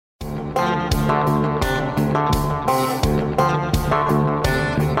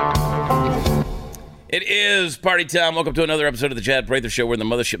It is party time. Welcome to another episode of the Chad Prather Show. We're in the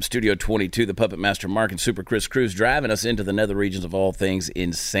Mothership Studio 22. The Puppet Master Mark and Super Chris Cruz driving us into the nether regions of all things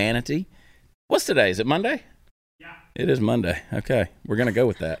insanity. What's today? Is it Monday? Yeah. It is Monday. Okay. We're going to go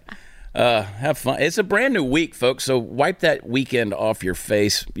with that. Have fun. It's a brand new week, folks, so wipe that weekend off your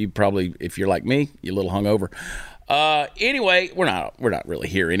face. You probably, if you're like me, you're a little hungover. Anyway, we're not really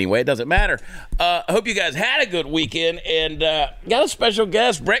here anyway. It doesn't matter. I hope you guys had a good weekend, and got a special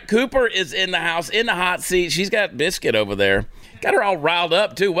guest. Brett Cooper is in the house, in the hot seat. She's got Biscuit over there. Got her all riled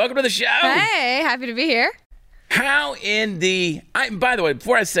up, too. Welcome to the show. Hey, happy to be here. How in the... by the way,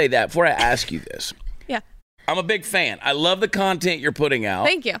 before I say that, before I ask you this... Yeah. I'm a big fan. I love the content you're putting out.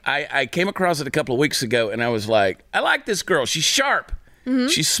 Thank you. I came across it a couple of weeks ago, and I was like, I like this girl. She's sharp. Mm-hmm.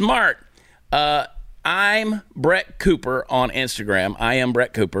 She's smart. I'm Brett Cooper on Instagram. I am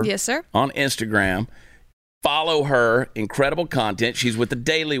Brett Cooper. Yes, sir. On Instagram. Follow her. Incredible content. She's with the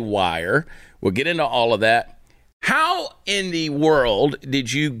Daily Wire. We'll get into all of that. How in the world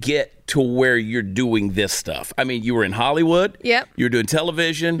did you get to where you're doing this stuff? I mean, you were in Hollywood. Yep. You were doing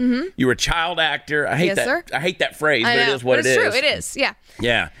television. Mm-hmm. You were a child actor. I hate sir. I hate that phrase, but it is what it is. It's true. It is. Yeah.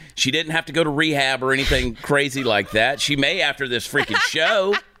 Yeah. She didn't have to go to rehab or anything crazy like that. She may after this freaking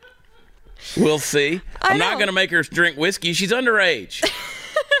show. We'll see. I'm not going to make her drink whiskey. She's underage.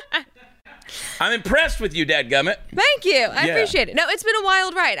 I'm impressed with you, dadgummit. Thank you. I appreciate it. No, it's been a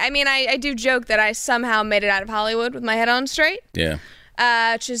wild ride. I mean, I do joke that I somehow made it out of Hollywood with my head on straight. Yeah.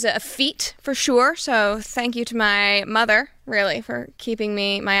 Which is a feat for sure. So thank you to my mother, really, for keeping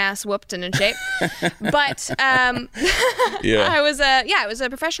my ass whooped and in shape. But yeah. I was a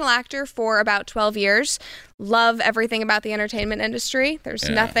professional actor for about 12 years. Love everything about the entertainment industry. There's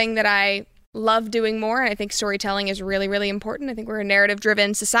nothing that I love doing more. And I think storytelling is really, really important. I think we're a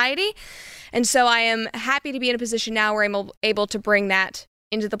narrative-driven society. And so I am happy to be in a position now where I'm able to bring that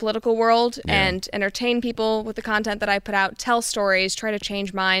into the political world and entertain people with the content that I put out, tell stories, try to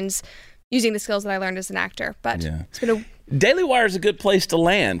change minds using the skills that I learned as an actor. But it's been Daily Wire is a good place to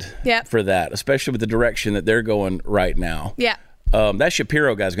land for that, especially with the direction that they're going right now. Yeah. That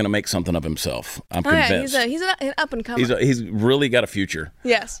Shapiro guy's going to make something of himself. I'm convinced. Yeah, he's an up-and-comer. He's really got a future.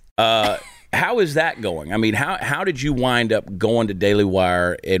 Yes. How is that going? I mean, how did you wind up going to Daily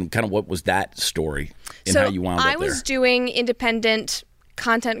Wire, and kind of what was that story and how you wound up there? I was doing independent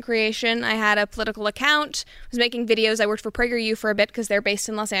content creation. I had a political account, was making videos. I worked for PragerU for a bit because they're based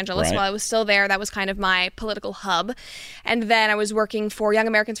in Los Angeles. Right. While I was still there, that was kind of my political hub. And then I was working for Young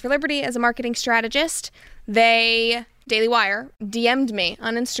Americans for Liberty as a marketing strategist. Daily Wire, DM'd me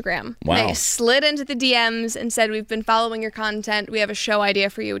on Instagram. Wow. They slid into the DMs and said, we've been following your content. We have a show idea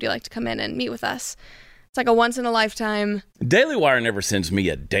for you. Would you like to come in and meet with us? It's like a once-in-a-lifetime. Daily Wire never sends me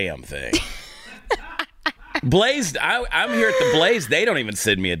a damn thing. Blaze, I'm here at the Blaze. They don't even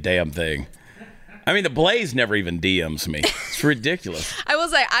send me a damn thing. I mean, the Blaze never even DMs me. It's ridiculous. I will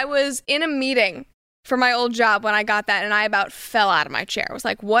say, I was in a meeting for my old job when I got that, and I about fell out of my chair. I was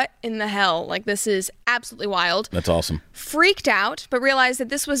like, what in the hell? Like, this is absolutely wild. That's awesome. Freaked out, but realized that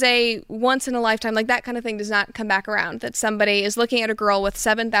this was a once-in-a-lifetime, like, that kind of thing does not come back around, that somebody is looking at a girl with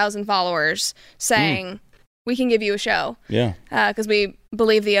 7,000 followers saying, we can give you a show. Yeah. Because we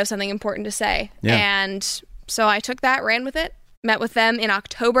believe that you have something important to say. Yeah. And so I took that, ran with it, met with them in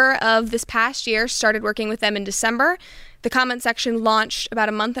October of this past year, started working with them in December. The comment section launched about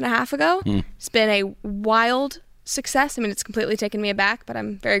a month and a half ago. It's been a wild success. I mean, it's completely taken me aback, but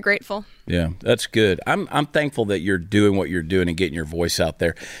I'm very grateful. Yeah, that's good. I'm thankful that you're doing what you're doing and getting your voice out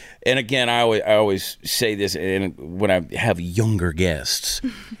there. And again, I always say this, and when I have younger guests,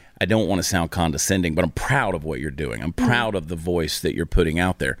 I don't want to sound condescending, but I'm proud of what you're doing. I'm proud of the voice that you're putting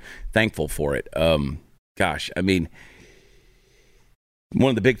out there. Thankful for it. Gosh, I mean, one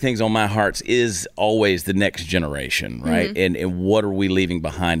of the big things on my heart is always the next generation, right? And what are we leaving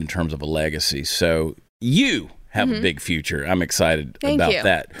behind in terms of a legacy? So you have a big future. I'm excited about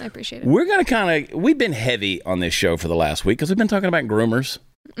that. I appreciate it. We're going to we've been heavy on this show for the last week because we've been talking about groomers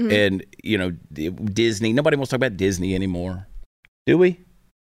and, Disney. Nobody wants to talk about Disney anymore. Do we?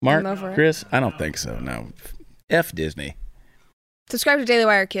 Mark, Chris? I don't think so, no. F Disney. Subscribe to Daily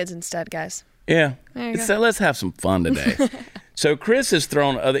Wire Kids instead, guys. Yeah. There you So let's have some fun today. So Chris has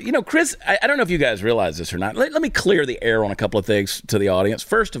thrown other... Chris, I don't know if you guys realize this or not. Let me clear the air on a couple of things to the audience.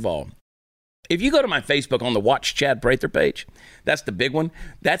 First of all, if you go to my Facebook on the Watch Chad Prather page, that's the big one.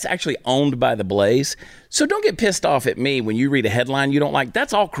 That's actually owned by the Blaze. So don't get pissed off at me when you read a headline you don't like.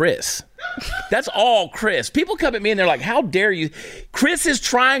 That's all Chris. That's all Chris. People come at me and they're like, how dare you? Chris is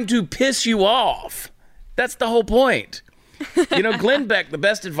trying to piss you off. That's the whole point. Glenn Beck, the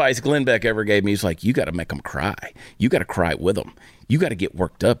best advice Glenn Beck ever gave me is like, you got to make them cry. You got to cry with them. You got to get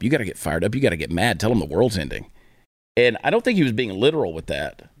worked up. You got to get fired up. You got to get mad. Tell them the world's ending. And I don't think he was being literal with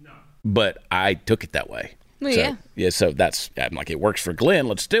that, but I took it that way. Well, So I'm like, it works for Glenn.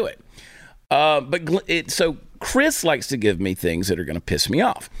 Let's do it. So Chris likes to give me things that are going to piss me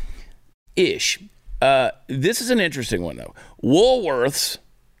off. Ish. This is an interesting one though. Woolworths.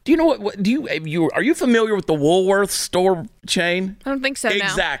 Do you know are you familiar with the Woolworths store chain? I don't think so.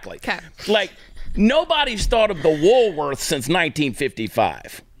 Exactly. Okay. Like nobody's thought of the Woolworths since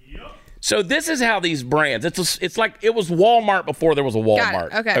 1955. Yep. So this is how these brands. It's like it was Walmart before there was a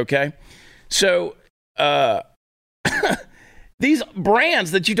Walmart. Got it. Okay. So these brands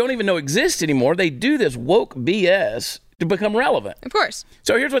that you don't even know exist anymore, they do this woke BS to become relevant. Of course.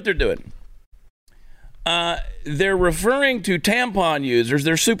 So here's what they're doing. They're referring to tampon users.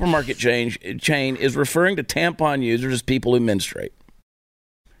 Their supermarket chain is referring to tampon users as people who menstruate.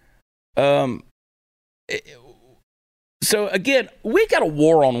 So again, we got a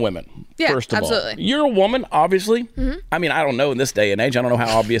war on women. Yeah, first of absolutely. all, you're a woman, obviously. Mm-hmm. I mean, I don't know in this day and age. I don't know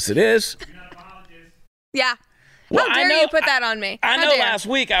how obvious it is. Yeah. Well, How dare you put that on me? I know last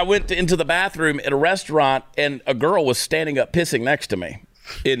week I went into the bathroom at a restaurant and a girl was standing up pissing next to me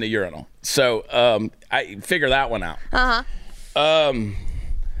in the urinal. So I figure that one out.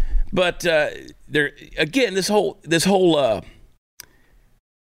 But there again, this whole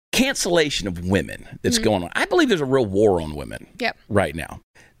cancellation of women that's going on. I believe there's a real war on women right now.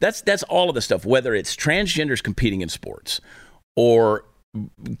 That's all of the stuff, whether it's transgenders competing in sports or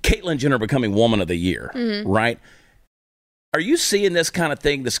Caitlyn Jenner becoming Woman of the Year, right? Are you seeing this kind of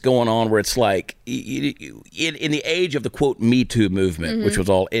thing that's going on where it's like in the age of the quote Me Too movement, which was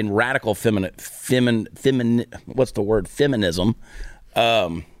all in radical feminism,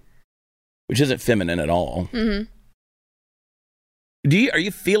 which isn't feminine at all. Are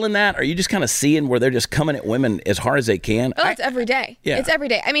you feeling that? Are you just kind of seeing where they're just coming at women as hard as they can? Oh, it's every day. Yeah. It's every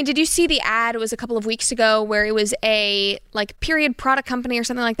day. I mean, did you see the ad? It was a couple of weeks ago where it was a period product company or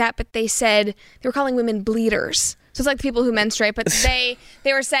something like that, but they said they were calling women bleeders. So it's like the people who menstruate, but they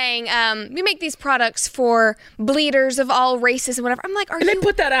were saying, we make these products for bleeders of all races and whatever. I'm like, they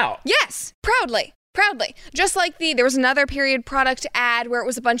put that out? Yes, proudly. Just like there was another period product ad where it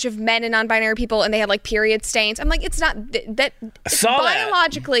was a bunch of men and non-binary people and they had like period stains. I'm like, it's not that.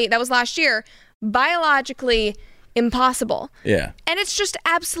 Biologically, that was last year, biologically impossible. Yeah. And it's just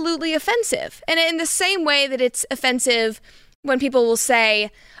absolutely offensive. And in the same way that it's offensive when people will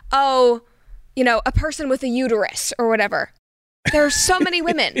say, oh, a person with a uterus or whatever. There are so many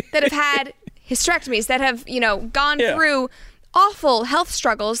women that have had hysterectomies that have, gone through awful health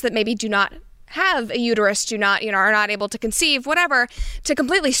struggles that maybe do not have a uterus, are not able to conceive, whatever, to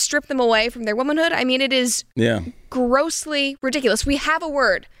completely strip them away from their womanhood. I mean, it is grossly ridiculous. We have a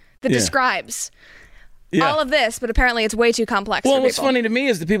word that describes all of this, but apparently it's way too complex for people. What's funny to me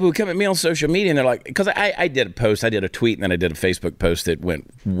is the people who come at me on social media and they're like, because I did a post, I did a tweet, and then I did a Facebook post that went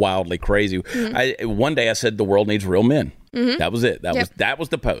wildly crazy. One day I said the world needs real men. That was it. That was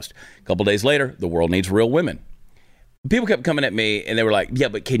the post. A couple days later, the world needs real women. People kept coming at me and they were like, yeah,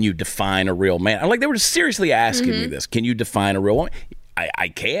 but can you define a real man? I'm like, they were seriously asking me this. Can you define a real woman? I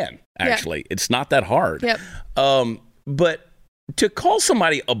can, actually. It's not that hard. But to call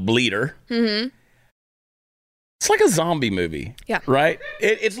somebody a bleeder, it's like a zombie movie. Right?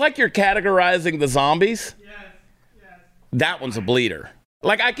 It's like you're categorizing the zombies. Yes. That one's a bleeder.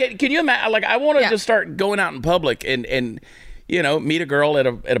 Like, can you imagine? Like, I want to just start going out in public and meet a girl at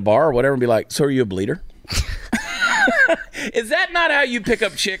a bar or whatever and be like, so are you a bleeder? Is that not how you pick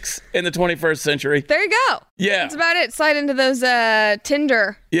up chicks in the 21st century? There you go. Yeah. That's about it. Slide into those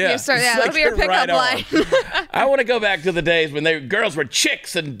Tinder. Yeah. That'll be your pickup line. I want to go back to the days when girls were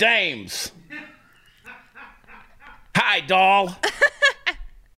chicks and dames. Hi, doll.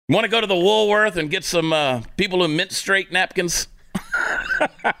 You want to go to the Woolworth and get some people who menstruate napkins?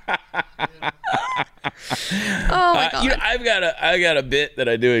 Oh my God. I got a bit that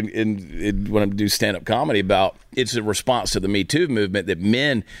I do in when I do stand-up comedy about it's a response to the Me Too movement that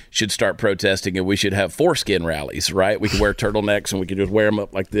men should start protesting and we should have foreskin rallies, right? We could wear turtlenecks and we could just wear them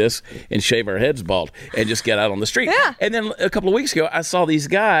up like this and shave our heads bald and just get out on the street. Yeah. And then a couple of weeks ago, I saw these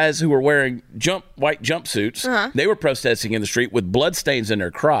guys who were wearing white jumpsuits. They were protesting in the street with blood stains in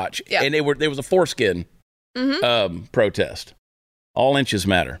their crotch, and there was a foreskin protest. All inches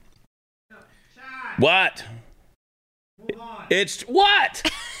matter. What? It's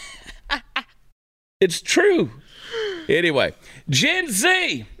what? It's true. Anyway, Gen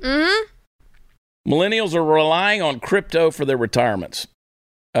Z. Millennials are relying on crypto for their retirements.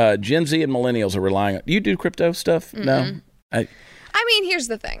 Gen Z and millennials are relying on. You do crypto stuff? No. I mean, here's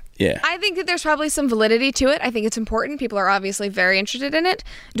the thing. Yeah. I think that there's probably some validity to it. I think it's important. People are obviously very interested in it.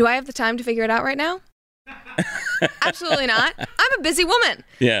 Do I have the time to figure it out right now? Absolutely not. I'm a busy woman.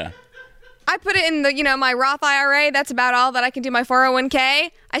 Yeah. I put it in my Roth IRA. That's about all that I can do. My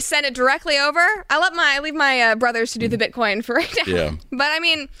 401k. I send it directly over. I leave my brothers to do the Bitcoin for right now. Yeah. But I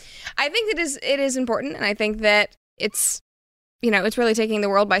mean, I think it is important, and I think that it's really taking the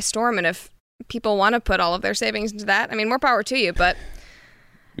world by storm. And if people want to put all of their savings into that, I mean, more power to you. But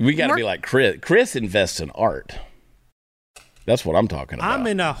we got to be like Chris. Chris invests in art. That's what I'm talking about. I'm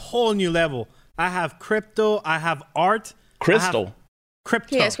in a whole new level. I have crypto. I have art. Crystal.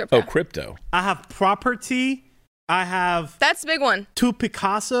 Crypto. Yes, crypto. Oh, crypto. I have property. I have That's the big one. 2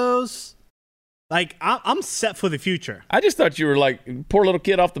 Picassos. Like, I'm set for the future. I just thought you were like poor little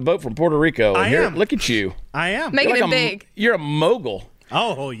kid off the boat from Puerto Rico. I am. Look at you. I am. Making You're it big. You're a mogul.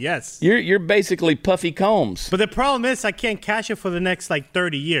 Oh, yes. You're basically Puffy Combs. But the problem is I can't cash it for the next,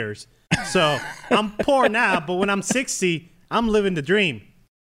 30 years. So I'm poor now, but when I'm 60, I'm living the dream.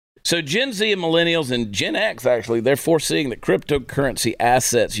 So Gen Z and millennials and Gen X, actually, they're foreseeing that cryptocurrency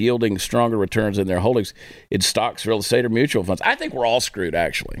assets yielding stronger returns in their holdings in stocks, real estate, or mutual funds. I think we're all screwed,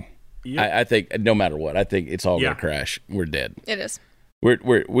 actually. Yep. I think no matter what, I think it's all going to crash. We're dead. It is.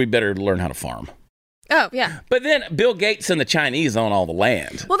 We better learn how to farm. Oh, yeah. But then Bill Gates and the Chinese own all the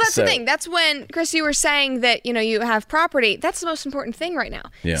land. Well, that's the thing. That's when, Chris, you were saying that, you have property. That's the most important thing right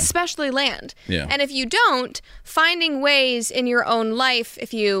now, especially land. Yeah. And if you don't, finding ways in your own life,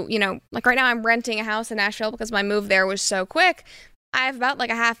 if you, like right now I'm renting a house in Nashville because my move there was so quick. I have about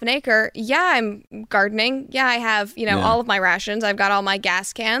a half an acre. Yeah, I'm gardening. Yeah, I have, all of my rations. I've got all my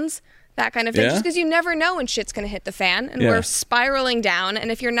gas cans. That kind of thing, just because you never know when shit's going to hit the fan, and we're spiraling down. And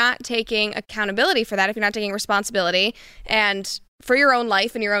if you're not taking accountability for that, if you're not taking responsibility and for your own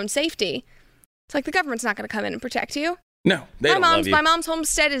life and your own safety, it's like the government's not going to come in and protect you. No, they don't love you. My mom's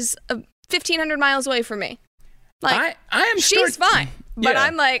homestead is 1,500 miles away from me. I am. She's fine, but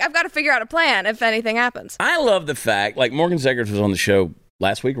I'm I've got to figure out a plan if anything happens. I love the fact, Morgan Zegers was on the show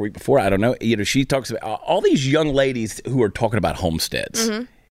last week or week before. I don't know. She talks about all these young ladies who are talking about homesteads. Mm-hmm.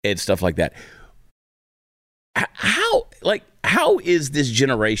 And stuff like that. How is this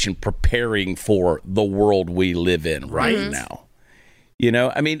generation preparing for the world we live in right now?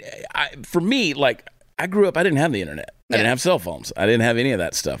 I mean, for me, I grew up, I didn't have the internet. I didn't have cell phones. I didn't have any of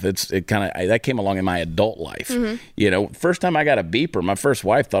that stuff. That came along in my adult life. Mm-hmm. First time I got a beeper, my first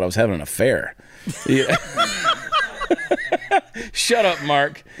wife thought I was having an affair. Yeah. Shut up,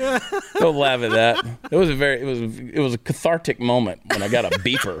 Mark. Don't laugh at that. It was a cathartic moment when I got a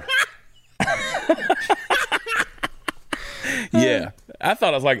beeper. Yeah. I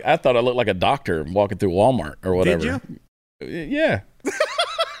thought I looked like a doctor walking through Walmart or whatever. Did you? Yeah.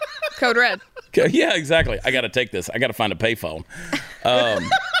 Code red. Yeah, exactly. I got to take this. I got to find a payphone.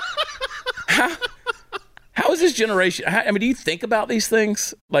 How is this generation? Do you think about these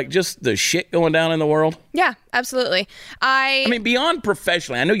things? Just the shit going down in the world? Yeah, absolutely. Beyond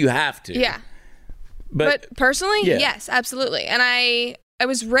professionally, I know you have to. Yeah. But personally, yes, absolutely. And I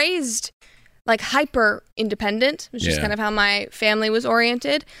was raised hyper independent, which is kind of how my family was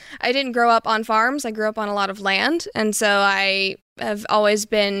oriented. I didn't grow up on farms. I grew up on a lot of land. And so I have always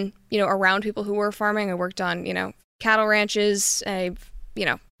been, around people who were farming. I worked on, cattle ranches. I've,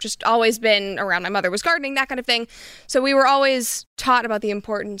 just always been around. My mother was gardening, that kind of thing. So we were always taught about the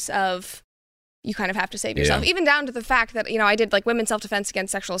importance of you kind of have to save yourself, even down to the fact that, I did women's self-defense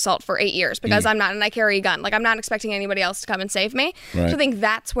against sexual assault for 8 years because I'm not, and I carry a gun. I'm not expecting anybody else to come and save me. Right. So I think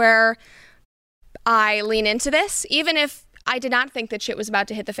that's where I lean into this, even if I did not think that shit was about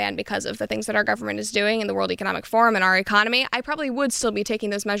to hit the fan because of the things that our government is doing in the World Economic Forum and our economy. I probably would still be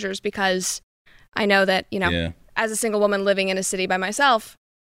taking those measures because I know that, as a single woman living in a city by myself,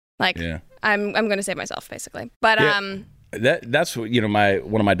 I'm going to save myself basically. But that's what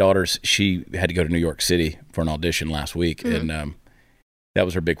one of my daughters, she had to go to New York City for an audition last week, and that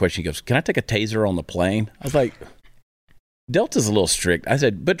was her big question. She goes, "Can I take a taser on the plane?" I was like, "Delta's a little strict." I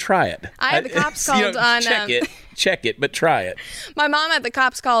said, "But try it." I had the cops called on. Check it, but try it. My mom had the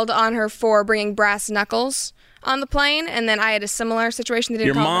cops called on her for bringing brass knuckles on the plane, and then I had a similar situation.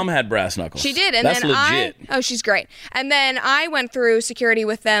 Your mom had brass knuckles. She did, and that's then legit. She's great. And then I went through security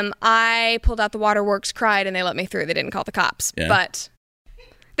with them. I pulled out the waterworks, cried, and they let me through. They didn't call the cops, but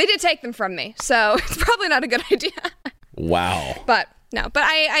they did take them from me, so it's probably not a good idea. Wow. But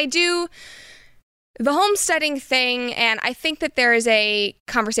I do the homesteading thing, and I think that there is a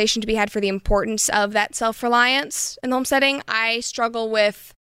conversation to be had for the importance of that self-reliance in the homesteading. I struggle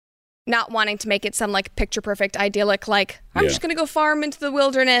with not wanting to make it sound like picture perfect, idyllic, like I'm just going to go farm into the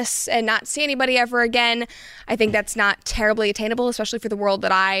wilderness and not see anybody ever again. I think that's not terribly attainable, especially for the world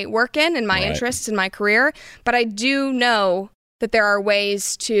that I work in and my interests and my career. But I do know that there are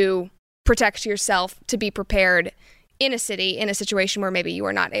ways to protect yourself, to be prepared in a city, in a situation where maybe you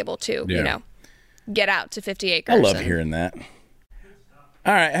are not able to, get out to 50 acres. I love hearing that.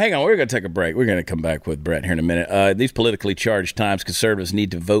 All right, hang on. We're going to take a break. We're going to come back with Brett here in a minute. These politically charged times, conservatives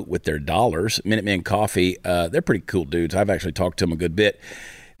need to vote with their dollars. Minutemen Coffee, they're pretty cool dudes. I've actually talked to them a good bit.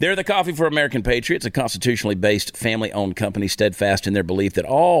 They're the coffee for American patriots, a constitutionally based, family-owned company steadfast in their belief that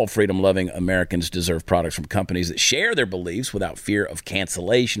all freedom-loving Americans deserve products from companies that share their beliefs without fear of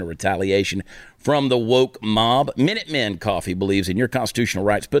cancellation or retaliation from the woke mob. Minutemen Coffee believes in your constitutional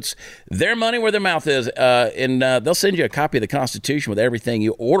rights, puts their money where their mouth is, and they'll send you a copy of the Constitution with everything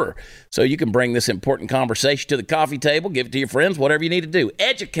you order. So you can bring this important conversation to the coffee table, give it to your friends, whatever you need to do.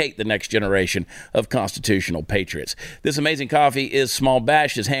 Educate the next generation of constitutional patriots. This amazing coffee is small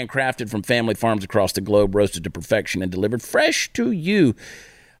batch, is handcrafted from family farms across the globe, roasted to perfection and delivered fresh to you.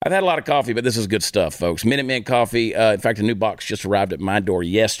 I've had a lot of coffee, but this is good stuff, folks. Minutemen Coffee, in fact, a new box just arrived at my door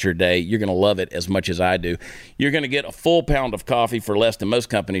yesterday. You're going to love it as much as I do. You're going to get a full pound of coffee for less than most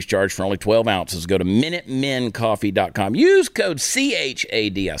companies charge for only 12 ounces. Go to MinutemenCoffee.com. Use code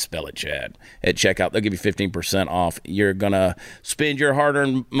CHAD, I spell it, Chad, at checkout. They'll give you 15% off. You're going to spend your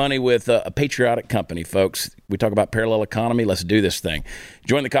hard-earned money with a patriotic company, folks. We talk about parallel economy. Let's do this thing.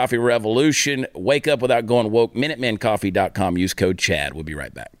 Join the coffee revolution. Wake up without going woke. MinutemenCoffee.com. Use code CHAD. We'll be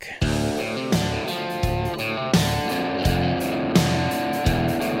right back.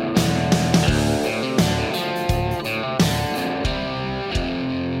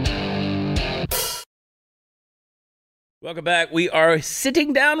 Welcome back. We are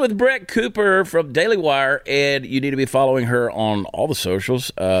sitting down with Brett Cooper from Daily Wire, and you need to be following her on all the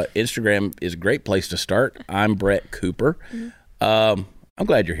socials. Instagram is a great place to start. I'm Brett Cooper. I'm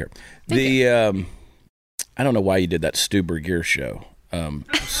glad you're here. I don't know why you did that Stu Bergier show.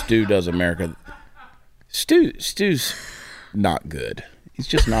 Stu Does America. Stu's not good. He's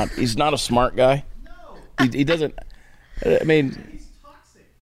just not. He's not a smart guy. He doesn't. I mean, he's toxic.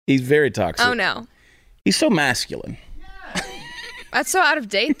 He's very toxic. Oh no. He's so masculine. That's so out of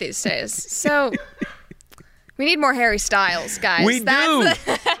date these days. So we need more Harry Styles, guys. We do.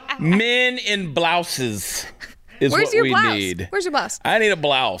 Men in blouses is Where's what your we blouse? need. Where's your blouse? I need a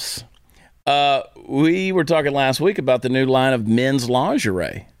blouse. We were talking last week about the new line of men's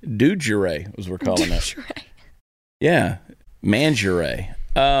lingerie. Dudegerie, as we're calling it. Yeah, mangerie.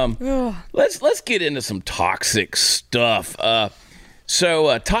 Let's get into some toxic stuff.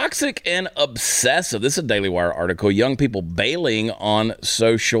 So toxic and obsessive. This is a Daily Wire article. Young people bailing on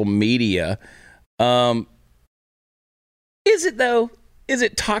social media. Is it though? Is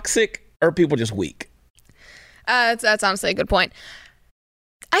it toxic, or are people just weak? That's honestly a good point.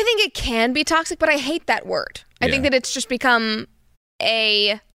 I think it can be toxic, but I hate that word. I think that it's just become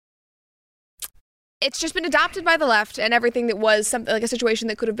it's just been adopted by the left, and everything that was something like a situation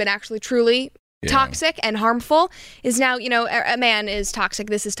that could have been actually truly toxic and harmful is now, a man is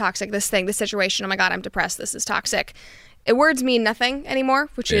toxic. This is toxic. This thing, this situation. Oh my God, I'm depressed. This is toxic. Words mean nothing anymore,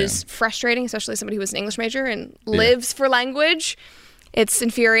 which is frustrating, especially somebody who was an English major and lives for language. It's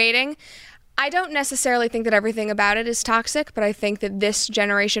infuriating. I don't necessarily think that everything about it is toxic, but I think that this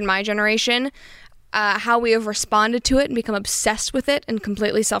generation, my generation, how we have responded to it and become obsessed with it and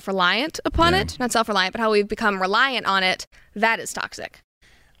completely self-reliant upon it, not self-reliant, but how we've become reliant on it, that is toxic.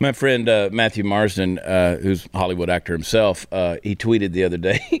 My friend Matthew Marsden, who's a Hollywood actor himself, he tweeted the other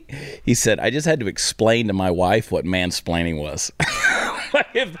day, he said, I just had to explain to my wife what mansplaining was.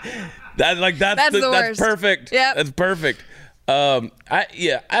 That's perfect. Yep. That's perfect. I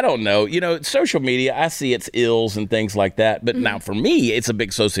don't know. Social media, I see its ills and things like that. But now for me, it's a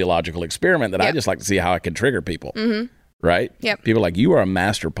big sociological experiment that I just like to see how I can trigger people. Right? Yep. People are like, you are a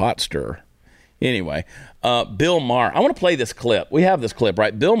master pot stirrer. Anyway, Bill Maher. I want to play this clip. We have this clip,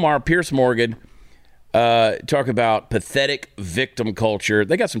 right? Bill Maher, Piers Morgan, talk about pathetic victim culture.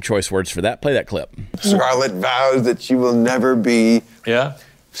 They got some choice words for that. Play that clip. Scarlett vows that she will never be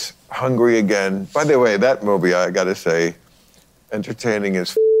hungry again. By the way, that movie, I got to say, entertaining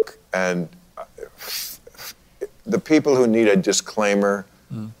as and the people who need a disclaimer,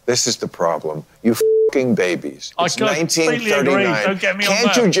 this is the problem. You fucking babies. It's 1939. Don't get me Can't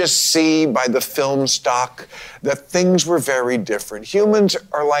on you that. just see by the film stock that things were very different? Humans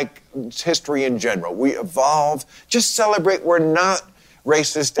are like history in general. We evolve. Just celebrate we're not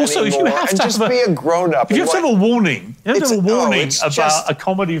racist Also, anymore you have and to just have be a grown-up. If you have to have a warning, about just a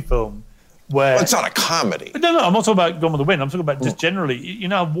comedy film where... Well, it's not a comedy. No, I'm not talking about Gone with the Wind. I'm talking about just generally, you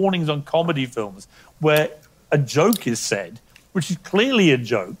know, warnings on comedy films where a joke is said, which is clearly a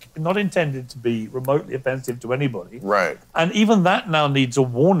joke, not intended to be remotely offensive to anybody. Right. And even that now needs a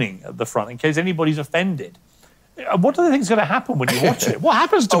warning at the front in case anybody's offended. What do they think is going to happen when you watch it? What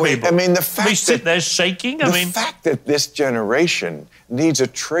happens to people? I mean, the fact they sit there shaking. The fact that this generation needs a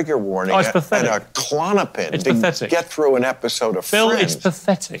trigger warning it's and pathetic. a Clonopin It's to pathetic. get through an episode of Phil, Friends. it's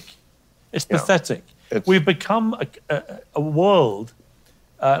pathetic. It's You know, pathetic. We've become a world,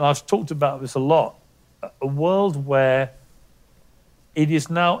 and I've talked about this a lot, a world where it is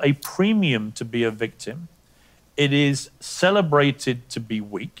now a premium to be a victim. It is celebrated to be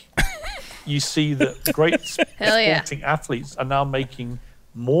weak. You see that great sporting athletes are now making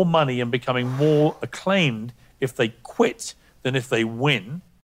more money and becoming more acclaimed if they quit than if they win.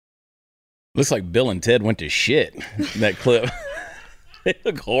 Looks like Bill and Ted went to shit, that clip. They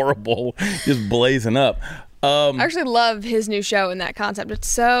look horrible, just blazing up. I actually love his new show and that concept.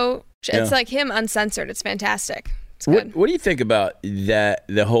 It's like him uncensored. It's fantastic. It's good. What do you think about that?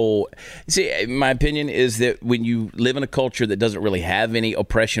 The whole, see, my opinion is that when you live in a culture that doesn't really have any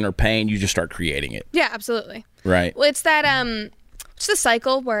oppression or pain, you just start creating it. Yeah, absolutely. Right. Well, it's that it's the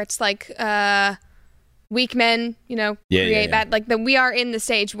cycle where it's like weak men, create bad. Like we are in the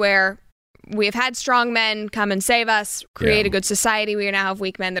stage where we have had strong men come and save us, create a good society. We now have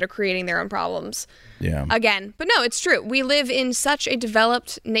weak men that are creating their own problems. Yeah. Again, but no, it's true. We live in such a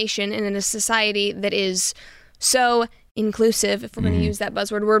developed nation and in a society that is so inclusive, if we're going to use that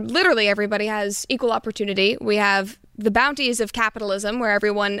buzzword, where literally everybody has equal opportunity. We have the bounties of capitalism where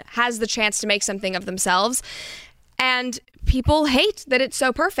everyone has the chance to make something of themselves. And people hate that it's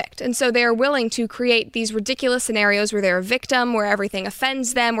so perfect. And so they're willing to create these ridiculous scenarios where they're a victim, where everything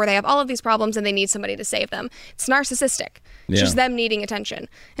offends them, where they have all of these problems and they need somebody to save them. It's narcissistic. It's just them needing attention.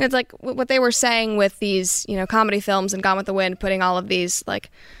 And it's like what they were saying with these, comedy films and Gone with the Wind, putting all of these like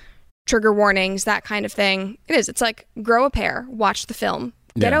trigger warnings, that kind of thing. It is. It's like grow a pair, watch the film,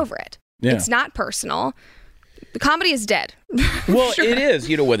 get over it. Yeah. It's not personal. The comedy is dead. Well, it is.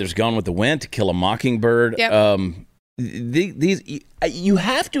 Whether it's Gone with the Wind, To Kill a Mockingbird. Yep. These you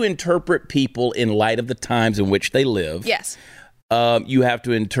have to interpret people in light of the times in which they live. Yes. You have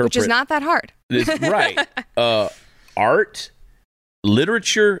to interpret, which is not that hard. Right. Art,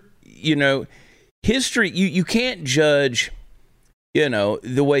 literature, history. You can't judge,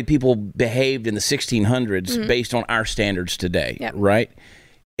 the way people behaved in the 1600s based on our standards today. Yep. Right.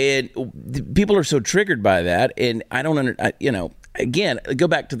 And people are so triggered by that, and I don't again, go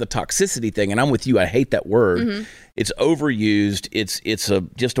back to the toxicity thing, and I'm with you. I hate that word. It's overused. It's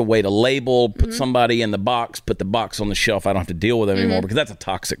just a way to label, put somebody in the box, put the box on the shelf. I don't have to deal with them anymore because that's a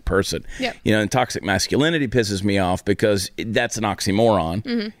toxic person. Yep. And toxic masculinity pisses me off because that's an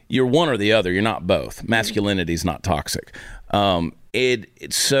oxymoron. You're one or the other. You're not both. Masculinity is not toxic. But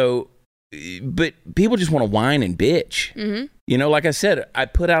people just want to whine and bitch. Like I said, I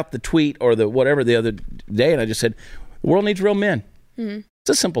put out the tweet or the whatever the other day, and I just said, the world needs real men. It's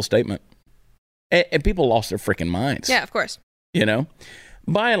a simple statement. And people lost their freaking minds. Yeah, of course.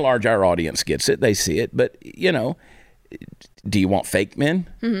 By and large, our audience gets it. They see it. But, do you want fake men?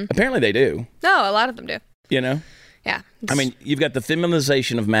 Apparently they do. No, a lot of them do. Yeah. I mean, you've got the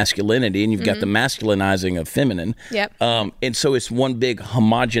feminization of masculinity and you've got the masculinizing of feminine. Yep. And so it's one big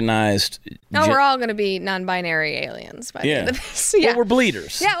homogenized. No, we're all going to be non-binary aliens by the end of this. Well, we're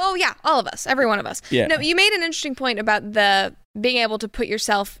bleeders. Yeah. Oh, yeah. All of us. Every one of us. Yeah. No, you made an interesting point about the being able to put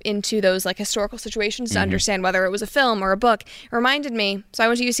yourself into those like historical situations to understand whether it was a film or a book. It reminded me. So I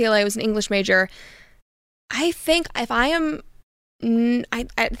went to UCLA. I was an English major. I think if I am. I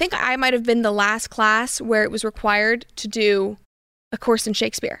think I might have been the last class where it was required to do a course in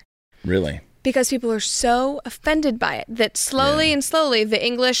Shakespeare. Really? Because people are so offended by it that slowly and slowly the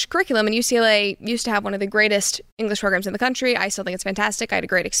English curriculum, and UCLA used to have one of the greatest English programs in the country. I still think it's fantastic. I had a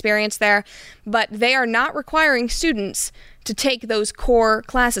great experience there. But they are not requiring students to take those core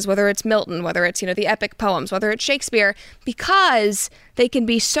classes, whether it's Milton, whether it's, the epic poems, whether it's Shakespeare, because they can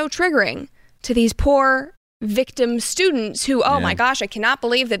be so triggering to these poor victim students who, my gosh, I cannot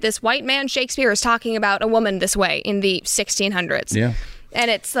believe that this white man Shakespeare is talking about a woman this way in the 1600s. Yeah.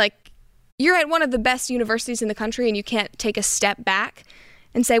 And it's like, you're at one of the best universities in the country and you can't take a step back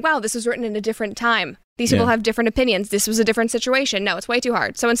and say, wow, this was written in a different time. These people have different opinions. This was a different situation. No, it's way too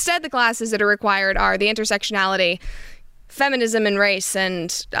hard. So instead, the classes that are required are the intersectionality, feminism and race,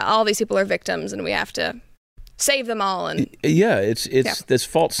 and all these people are victims and we have to save them all. And it's this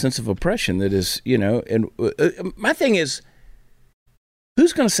false sense of oppression that is, and my thing is,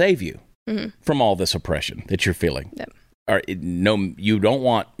 who's going to save you from all this oppression that you're feeling? you don't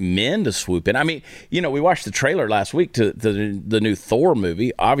want men to swoop in. I mean, we watched the trailer last week to the new Thor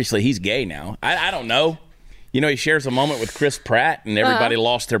movie. Obviously, he's gay now. I don't know. He shares a moment with Chris Pratt, and everybody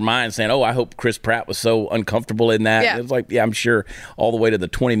lost their mind saying, "Oh, I hope Chris Pratt was so uncomfortable in that." Yeah. It was like, yeah, I'm sure, all the way to the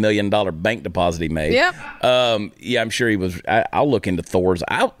 $20 million bank deposit he made. Yep. Yeah, I'm sure he was. I'll look into Thor's.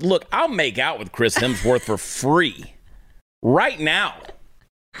 I'll make out with Chris Hemsworth for free right now.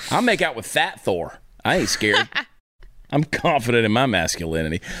 I'll make out with Fat Thor. I ain't scared. I'm confident in my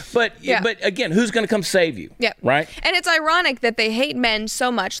masculinity. But again, who's going to come save you? Yeah. Right? And it's ironic that they hate men so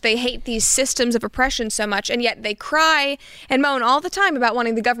much. They hate these systems of oppression so much, and yet they cry and moan all the time about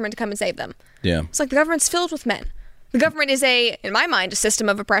wanting the government to come and save them. Yeah. It's like the government's filled with men. The government is in my mind, a system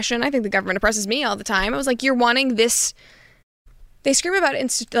of oppression. I think the government oppresses me all the time. I was like, you're wanting this. They scream about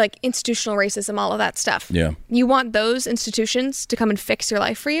institutional racism, all of that stuff. Yeah. You want those institutions to come and fix your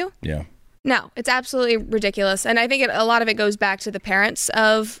life for you? Yeah. No, it's absolutely ridiculous. And I think a lot of it goes back to the parents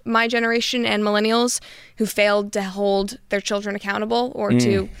of my generation and millennials who failed to hold their children accountable or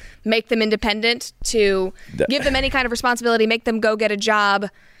to make them independent, to give them any kind of responsibility, make them go get a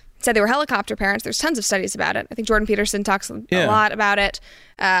job. Said they were helicopter parents. There's tons of studies about it. I think Jordan Peterson talks a lot about it.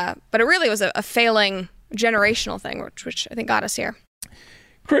 But it really was a failing generational thing, which I think got us here.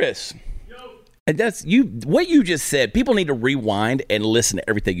 Chris. And that's what you just said. People need to rewind and listen to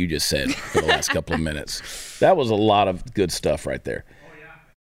everything you just said for the last couple of minutes. That was a lot of good stuff right there. Oh, yeah.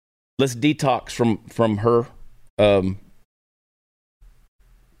 Let's detox from her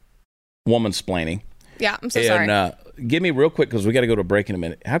woman-splaining. Yeah, I'm so sorry. And give me real quick, because we got to go to a break in a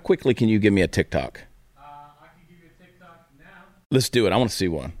minute. How quickly can you give me a TikTok? I can give you a TikTok now. Let's do it. I want to see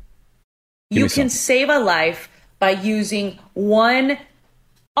one. You can save a life by using one,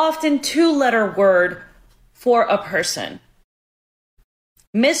 often two-letter word for a person.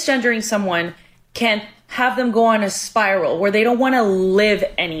 Misgendering someone can have them go on a spiral where they don't want to live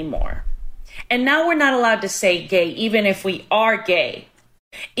anymore. And now we're not allowed to say gay, even if we are gay,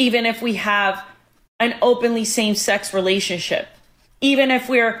 even if we have an openly same-sex relationship, even if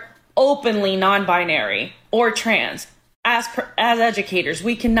we're openly non-binary or trans. As educators,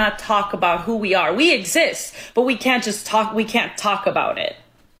 we cannot talk about who we are. We exist, but we can't just talk. We can't talk about it.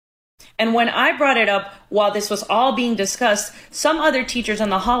 And when I brought it up while this was all being discussed, some other teachers in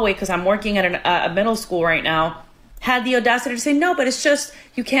the hallway, because I'm working at a middle school right now, had the audacity to say, no, but it's just,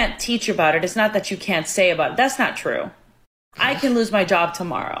 you can't teach about it. It's not that you can't say about it. That's not true. I can lose my job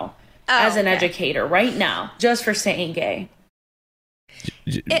tomorrow as an educator right now, just for saying gay.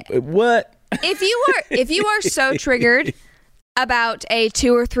 What? If you are so triggered about a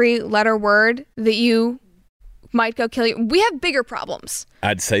 2 or 3 letter word that you might go kill you, we have bigger problems.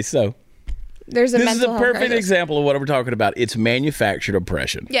 I'd say so. This is a perfect example of what we're talking about. It's manufactured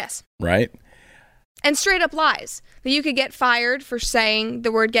oppression. Yes. Right? And straight up lies. That you could get fired for saying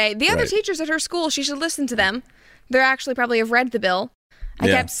the word gay. The other teachers at her school, she should listen to them. They're actually probably have read the bill. I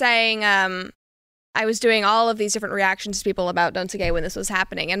kept saying, I was doing all of these different reactions to people about Don't Say Gay when this was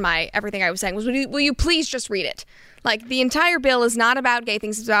happening. And everything I was saying was, will you please just read it? Like, the entire bill is not about gay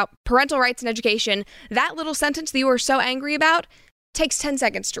things. It's about parental rights and education. That little sentence that you are so angry about takes 10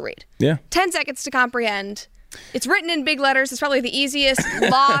 seconds to read. Yeah. 10 seconds to comprehend. It's written in big letters. It's probably the easiest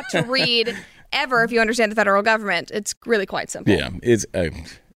law to read ever if you understand the federal government. It's really quite simple. Yeah, it's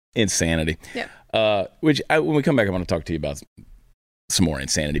insanity. Yeah. When we come back, I want to talk to you about some more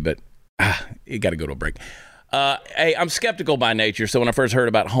insanity, but you got to go to a break. Hey, I'm skeptical by nature, so when I first heard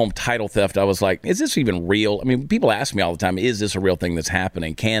about home title theft, I was like, is this even real? I mean, people ask me all the time, is this a real thing that's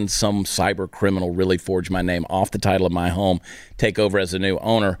happening? Can some cyber criminal really forge my name off the title of my home, take over as a new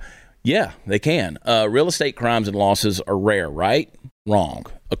owner? Yeah, they can. Real estate crimes and losses are rare, right? Wrong.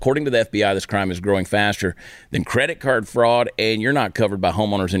 According to the FBI, this crime is growing faster than credit card fraud, and you're not covered by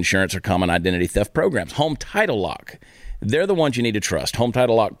homeowners insurance or common identity theft programs. Home Title Lock. They're the ones you need to trust. Home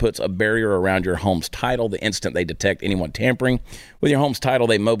Title Lock puts a barrier around your home's title the instant they detect anyone tampering with your home's title.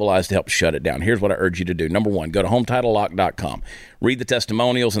 They mobilize to help shut it down. Here's what I urge you to do. Number one, go to HometitleLock.com. Read the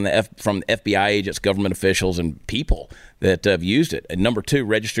testimonials from FBI agents, government officials, and people that have used it. And number two,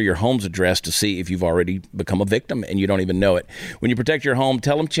 register your home's address to see if you've already become a victim and you don't even know it. When you protect your home,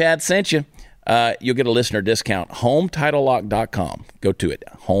 tell them Chad sent you. You'll get a listener discount. HometitleLock.com. Go to it.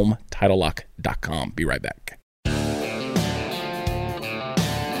 HometitleLock.com. Be right back.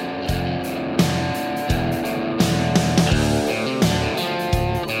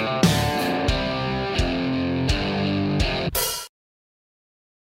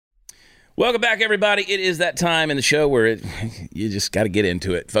 Welcome back, everybody. It is that time in the show where you just got to get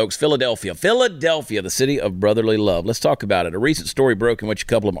into it, folks. Philadelphia, the city of brotherly love. Let's talk about it. A recent story broke in which a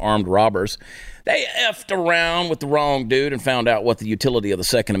couple of armed robbers, they effed around with the wrong dude and found out what the utility of the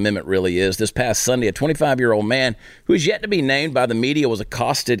Second Amendment really is. This past Sunday, a 25-year-old man who is yet to be named by the media was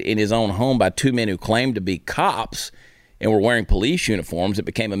accosted in his own home by two men who claimed to be cops and were wearing police uniforms. It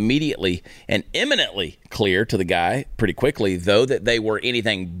became immediately and imminently clear to the guy pretty quickly, though, that they were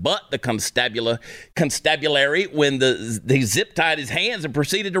anything but the constabulary when they zip-tied his hands and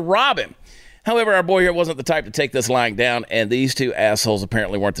proceeded to rob him. However, our boy here wasn't the type to take this lying down, and these two assholes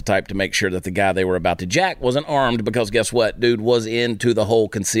apparently weren't the type to make sure that the guy they were about to jack wasn't armed, because guess what? Dude was into the whole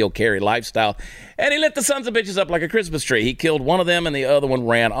conceal carry lifestyle, and he lit the sons of bitches up like a Christmas tree. He killed one of them, and the other one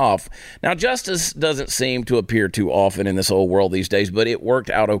ran off. Now, justice doesn't seem to appear too often in this old world these days, but it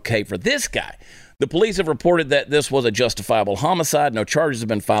worked out okay for this guy. The police have reported that this was a justifiable homicide. No charges have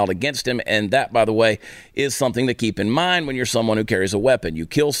been filed against him. And that, by the way, is something to keep in mind when you're someone who carries a weapon. You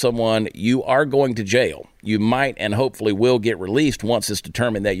kill someone, you are going to jail. You might and hopefully will get released once it's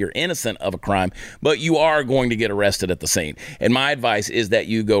determined that you're innocent of a crime, but you are going to get arrested at the scene. And my advice is that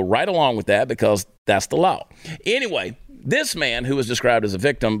you go right along with that, because that's the law. Anyway, this man, who was described as a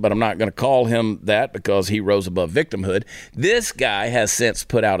victim, but I'm not going to call him that because he rose above victimhood, this guy has since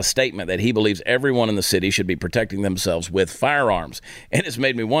put out a statement that he believes everyone in the city should be protecting themselves with firearms. And it's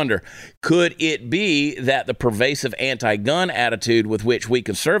made me wonder, could it be that the pervasive anti-gun attitude with which we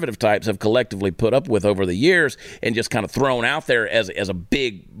conservative types have collectively put up with over the years and just kind of thrown out there as a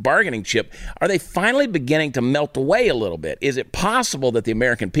big bargaining chip, are they finally beginning to melt away a little bit? Is it possible that the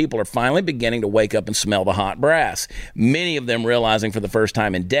American people are finally beginning to wake up and smell the hot brass? Many of them realizing for the first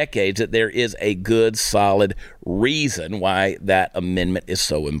time in decades that there is a good, solid reason why that amendment is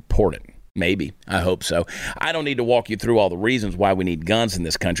so important. Maybe. I hope so. I don't need to walk you through all the reasons why we need guns in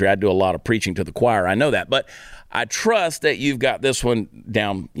this country. I do a lot of preaching to the choir. I know that. But I trust that you've got this one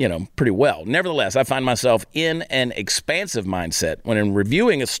down, pretty well. Nevertheless, I find myself in an expansive mindset when in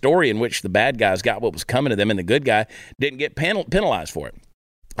reviewing a story in which the bad guys got what was coming to them and the good guy didn't get penalized for it.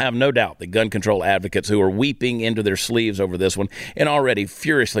 I have no doubt that gun control advocates who are weeping into their sleeves over this one and already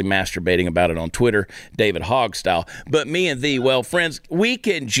furiously masturbating about it on Twitter, David Hogg style. But me and thee, well, friends, we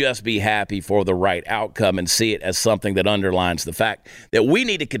can just be happy for the right outcome and see it as something that underlines the fact that we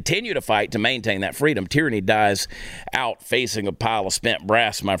need to continue to fight to maintain that freedom. Tyranny dies out facing a pile of spent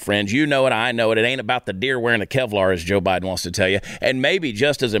brass, my friends. You know it, I know it. It ain't about the deer wearing the Kevlar, as Joe Biden wants to tell you. And maybe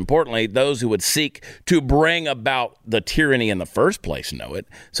just as importantly, those who would seek to bring about the tyranny in the first place know it.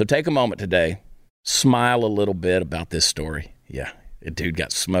 So take a moment today, smile a little bit about this story. Yeah, the dude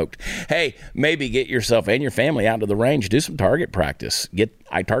got smoked. Hey, maybe get yourself and your family out to the range. Do some target practice. Get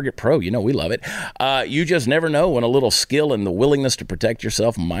iTarget Pro. You know we love it. You just never know when a little skill and the willingness to protect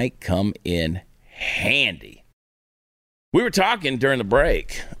yourself might come in handy. We were talking during the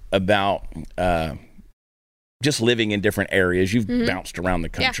break about just living in different areas. You've bounced around the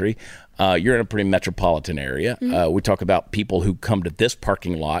country. Yeah. You're in a pretty metropolitan area. We talk about people who come to this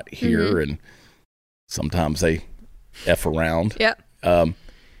parking lot here, and sometimes they F around. Yep.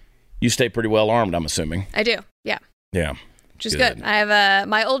 You stay pretty well armed, I'm assuming. I do. Yeah. Yeah. Which is good. I have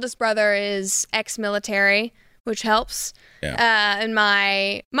my oldest brother is ex-military, which helps. Yeah. And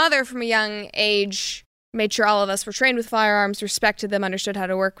my mother, from a young age, made sure all of us were trained with firearms, respected them, understood how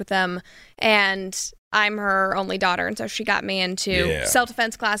to work with them, and I'm her only daughter, and so she got me into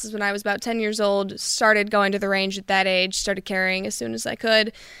self-defense classes when I was about 10 years old, started going to the range at that age, started carrying as soon as I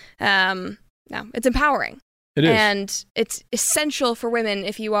could. No, it's empowering. It is. And it's essential for women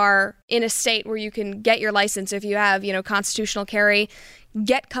if you are in a state where you can get your license, if you have, constitutional carry,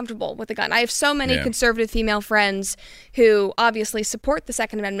 get comfortable with a gun. I have so many conservative female friends who obviously support the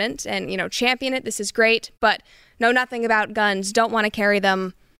Second Amendment and, champion it. This is great, but know nothing about guns, don't want to carry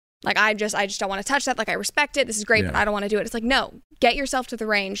them. Like, I just don't want to touch that. Like, I respect it. This is great, but I don't want to do it. It's like, no, get yourself to the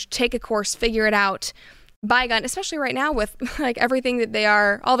range, take a course, figure it out, buy a gun, especially right now with like everything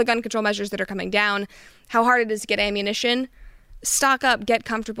that all the gun control measures that are coming down, how hard it is to get ammunition. Stock up, get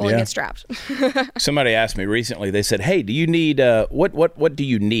comfortable, and get strapped. Somebody asked me recently, they said, hey, do you need, what do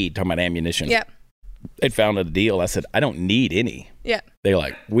you need? Talking about ammunition. Yep. They found a deal. I said, I don't need any. Yeah. They're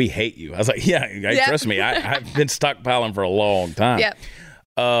like, we hate you. I was like, trust me. I've been stockpiling for a long time. Yep.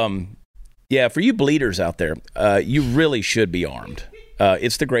 For you bleeders out there, you really should be armed.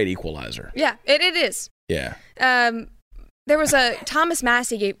 It's the great equalizer. Yeah, it is. Yeah. There was Thomas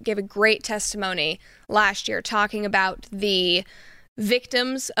Massey gave a great testimony last year talking about the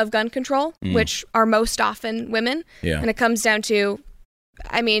victims of gun control, which are most often women. Yeah. And it comes down to,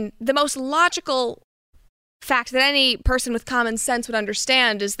 the most logical fact that any person with common sense would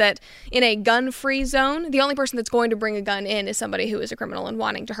understand is that in a gun-free zone, the only person that's going to bring a gun in is somebody who is a criminal and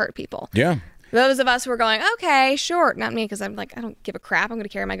wanting to hurt people. Yeah. Those of us who are going, okay, sure. Not me, because I'm like, I don't give a crap. I'm going to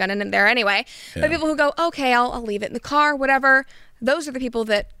carry my gun in there anyway. Yeah. But people who go, okay, I'll leave it in the car, whatever. Those are the people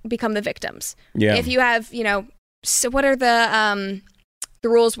that become the victims. Yeah. If you have, so what are the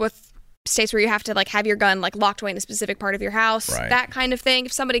rules with states where you have to like have your gun like locked away in a specific part of your house, Right. that kind of thing.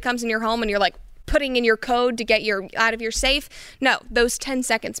 If somebody comes in your home and you're like putting in your code to get your out of your safe, no, those 10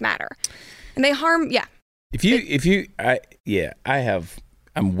 seconds matter. And they harm, yeah.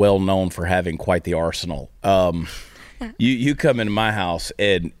 I'm well known for having quite the arsenal. You come into my house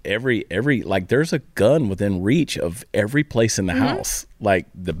and every like there's a gun within reach of every place in the house. Like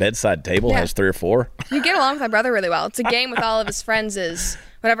the bedside table has 3 or 4. You get along with my brother really well. It's a game with all of his friends is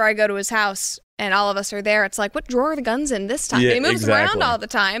whenever I go to his house and all of us are there, it's like, what drawer are the guns in this time? Yeah, And he moves them exactly. around all the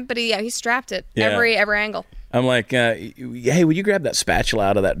time, but he strapped it Yeah. every angle. I'm like, hey, would you grab that spatula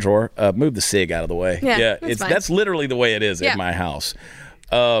out of that drawer? Move the cig out of the way. Yeah, that's fine. That's literally the way it is Yeah. at my house.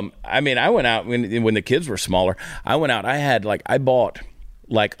 I went out when the kids were smaller. I bought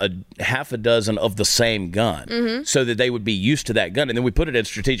like a half a dozen of the same gun so that they would be used to that gun, and then we put it in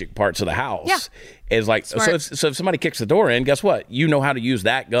strategic parts of the house. Yeah. It's like so if somebody kicks the door in, guess what? You know how to use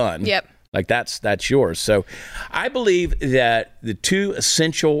that gun. Yep. Like that's yours. So I believe that the 2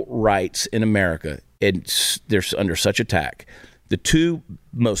 essential rights in America, and they're under such attack. The 2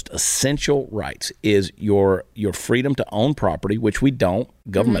 most essential rights is your freedom to own property, which we don't.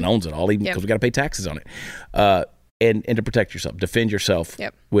 Government owns it all, even because we got to pay taxes on it. And to protect yourself, defend yourself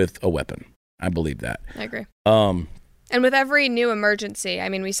with a weapon. I believe that. I agree. And with every new emergency, I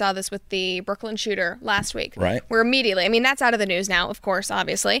mean, we saw this with the Brooklyn shooter last week. Right. We're immediately, I mean, that's out of the news now, of course,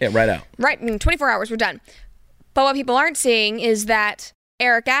 obviously. Yeah, right out. Right, in 24 hours, we're done. But what people aren't seeing is that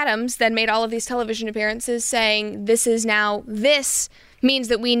Eric Adams then made all of these television appearances saying this means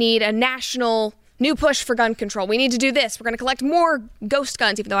that we need a national new push for gun control. We need to do this. We're going to collect more ghost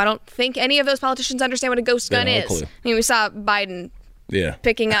guns, even though I don't think any of those politicians understand what a ghost gun no is. clue. I mean, we saw Biden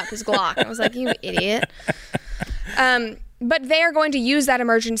picking up his Glock. I was like, you idiot. But they are going to use that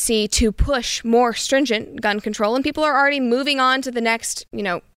emergency to push more stringent gun control, and people are already moving on to the next,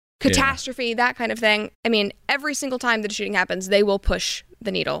 catastrophe, that kind of thing. I mean, every single time that a shooting happens, they will push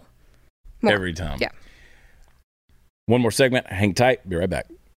the needle more. Every time. Yeah. One more segment. Hang tight. Be right back.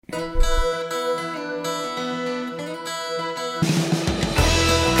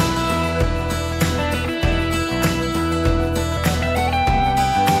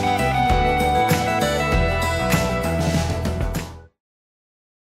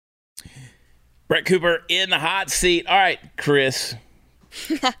 Brett Cooper in the hot seat. All right, Chris.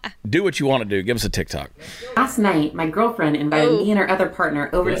 Do what you want to do. Give us a TikTok. Last night, my girlfriend invited me and her other partner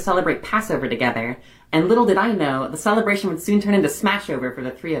over to celebrate Passover together. And little did I know, the celebration would soon turn into smashover for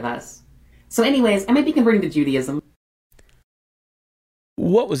the 3 of us. So anyways, I might be converting to Judaism.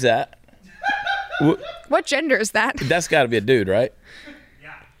 What was that? What gender is that? That's got to be a dude, right?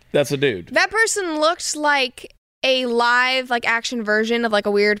 Yeah. That's a dude. That person looked like a live, action version of,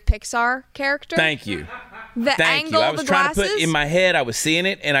 a weird Pixar character. Thank you. The Thank angle you. I of was the trying glasses. to put in my head, I was seeing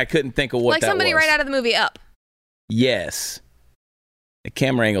it, and I couldn't think of what that was. Like somebody right out of the movie Up. Yes. The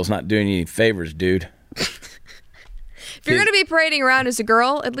camera angle's not doing you any favors, dude. If you're going to be parading around as a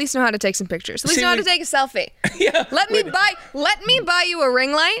girl, at least know how to take some pictures. At least know how to take a selfie. Yeah. Let me buy you a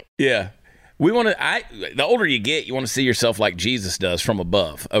ring light. Yeah. We want to. The older you get, you want to see yourself like Jesus does from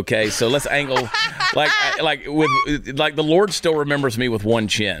above. Okay, so let's angle like the Lord still remembers me with one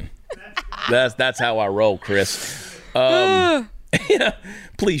chin. That's how I roll, Chris. Yeah,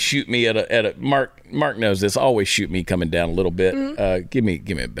 please shoot me at a Mark. Mark knows this. Always shoot me coming down a little bit. Give me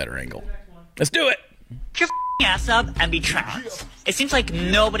a better angle. Let's do it. Your ass up and be trans. It seems like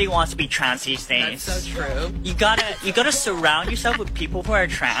nobody wants to be trans these days. That's so true. You gotta surround yourself with people who are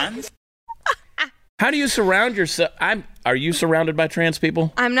trans. How do you surround yourself? Are you surrounded by trans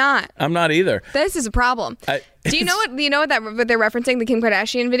people? I'm not. I'm not either. This is a problem. Do you know what they're referencing, the Kim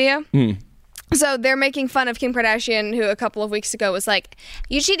Kardashian video? So they're making fun of Kim Kardashian, who a couple of weeks ago was like,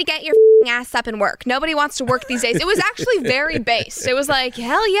 you need to get your ass up and work. Nobody wants to work these days. It was actually very based. It was like,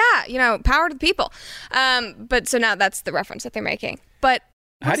 hell yeah, power to the people. But so now that's the reference that they're making. But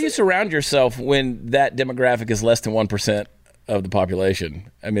how do you surround yourself when that demographic is less than 1% of the population?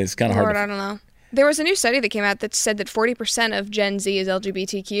 I mean, it's kind of hard. I don't know. There was a new study that came out that said that 40% of Gen Z is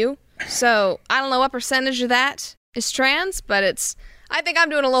LGBTQ. So I don't know what percentage of that is trans, but it's I think I'm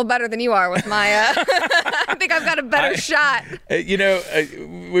doing a little better than you are with my. I think I've got a better shot.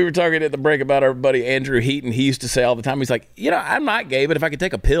 We were talking at the break about our buddy Andrew Heaton. He used to say all the time, he's like, I'm not gay, but if I could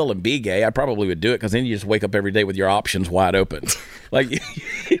take a pill and be gay, I probably would do it because then you just wake up every day with your options wide open. like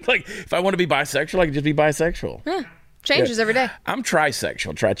if I want to be bisexual, I can just be bisexual. Yeah. Changes every day. I'm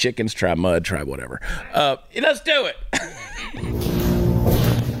trisexual. Try chickens, try mud, try whatever. Let's do it.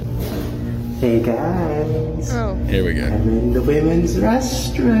 Hey guys. Oh. Here we go. I'm in the women's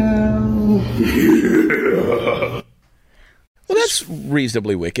restroom. Well, that's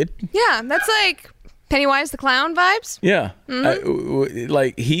reasonably wicked. Yeah, that's like Pennywise the Clown vibes. Yeah.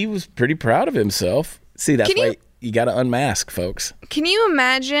 He was pretty proud of himself. See, that's why you got to unmask, folks. Can you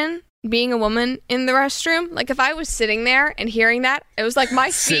imagine being a woman in the restroom? Like if I was sitting there and hearing that, it was like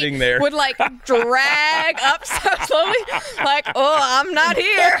my feet would like drag up so slowly, like, oh, I'm not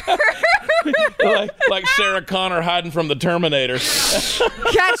here. like Sarah Connor hiding from the Terminator.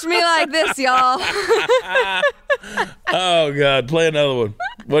 Catch me like this, y'all. Oh God, play another one.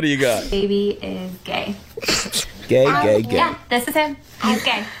 What do you got? Baby is gay. Gay. Yeah, this is him. He's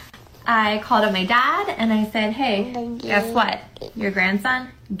gay. I called up my dad and I said, hey, guess what? Your grandson,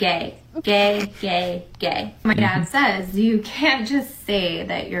 gay. My dad says, you can't just say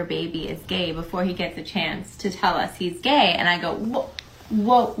that your baby is gay before he gets a chance to tell us he's gay. And I go, whoa.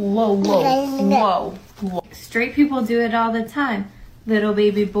 Straight people do it all the time. Little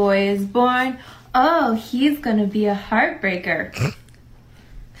baby boy is born. Oh, he's gonna be a heartbreaker.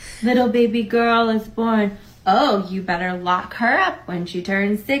 Little baby girl is born. Oh, you better lock her up when she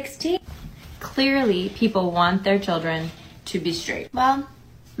turns 16. Clearly, people want their children to be straight. Well,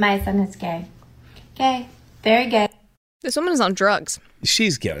 my son is gay. Gay. Very gay. This woman is on drugs.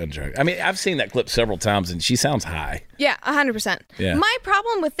 She's getting drugs. I mean, I've seen that clip several times, and she sounds high. Yeah, 100%. Yeah. My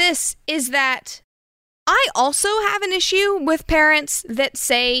problem with this is that I also have an issue with parents that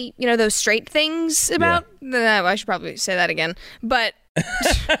say, those straight things about... I should probably say that again. But...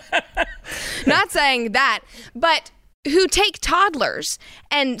 not saying that, but who take toddlers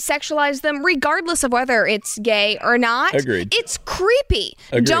and sexualize them regardless of whether it's gay or not. Agreed. It's creepy.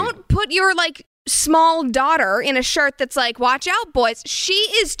 Agreed. Don't put your small daughter in a shirt that's like, watch out, boys. She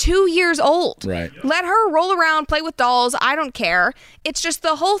is 2 years old. Right. Let her roll around, play with dolls. I don't care. It's just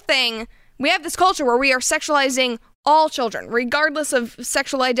the whole thing. We have this culture where we are sexualizing all children, regardless of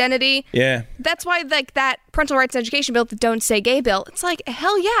sexual identity. Yeah. That's why, that parental rights and education bill, the Don't Say Gay bill, it's like,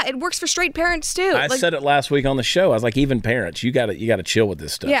 hell yeah, it works for straight parents too. I said it last week on the show. I was like, even parents, you got to chill with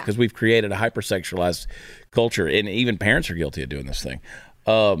this stuff because we've created a hypersexualized culture, and even parents are guilty of doing this thing.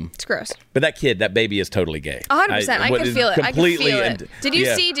 It's gross. But that baby is totally gay. 100%. I can feel it. I can feel it. Did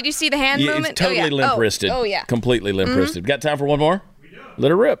you see the hand movement? It's totally limp-wristed. Oh, yeah. Completely limp-wristed. Got time for one more? Let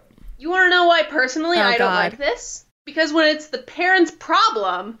her rip. You want to know why personally I don't God. like this? Because when it's the parents'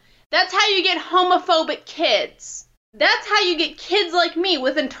 problem, that's how you get homophobic kids. That's how you get kids like me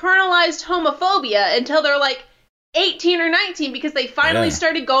with internalized homophobia until they're 18 or 19 because they finally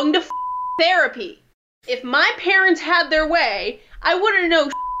started going to therapy. If my parents had their way, I wouldn't know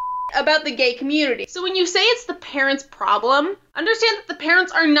about the gay community. So when you say it's the parents' problem, understand that the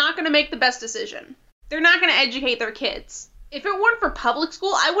parents are not going to make the best decision. They're not going to educate their kids. If it weren't for public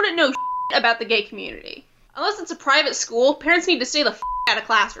school, I wouldn't know about the gay community. Unless it's a private school, parents need to stay the out of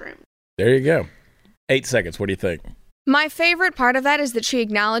classroom. There you go. 8 seconds. What do you think? My favorite part of that is that she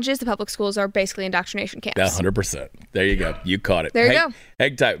acknowledges the public schools are basically indoctrination camps. 100%. There you go. You caught it. There you go.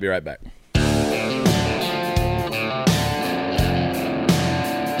 Hang tight. We'll be right back.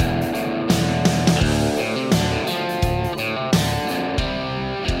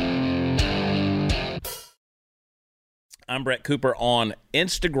 I'm Brett Cooper on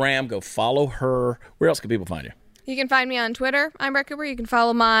Instagram. Go follow her. Where else can people find you? You can find me on Twitter. I'm Brett Cooper. You can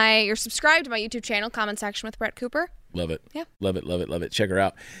follow you're subscribed to my YouTube channel, Comment Section with Brett Cooper. Love it. Yeah. Love it. Check her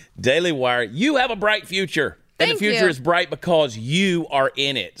out. Daily Wire. You have a bright future. Thank and the future you. is bright because you are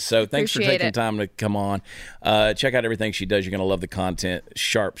in it. So thanks for taking time to come on. Check out everything she does. You're going to love the content.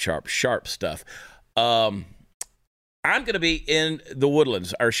 Sharp stuff. I'm going to be in the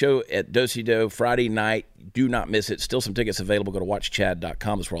Woodlands, our show at Do-Si-Do Friday night. Do not miss it. Still some tickets available. Go to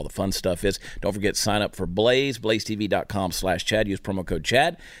watchchad.com. That's where all the fun stuff is. Don't forget to sign up for Blaze, blazetv.com/Chad. Use promo code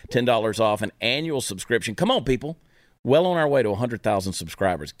Chad. $10 off an annual subscription. Come on, people. Well on our way to 100,000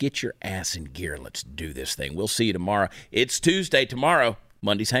 subscribers. Get your ass in gear. Let's do this thing. We'll see you tomorrow. It's Tuesday tomorrow.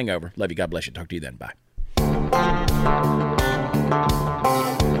 Monday's hangover. Love you. God bless you. Talk to you then. Bye.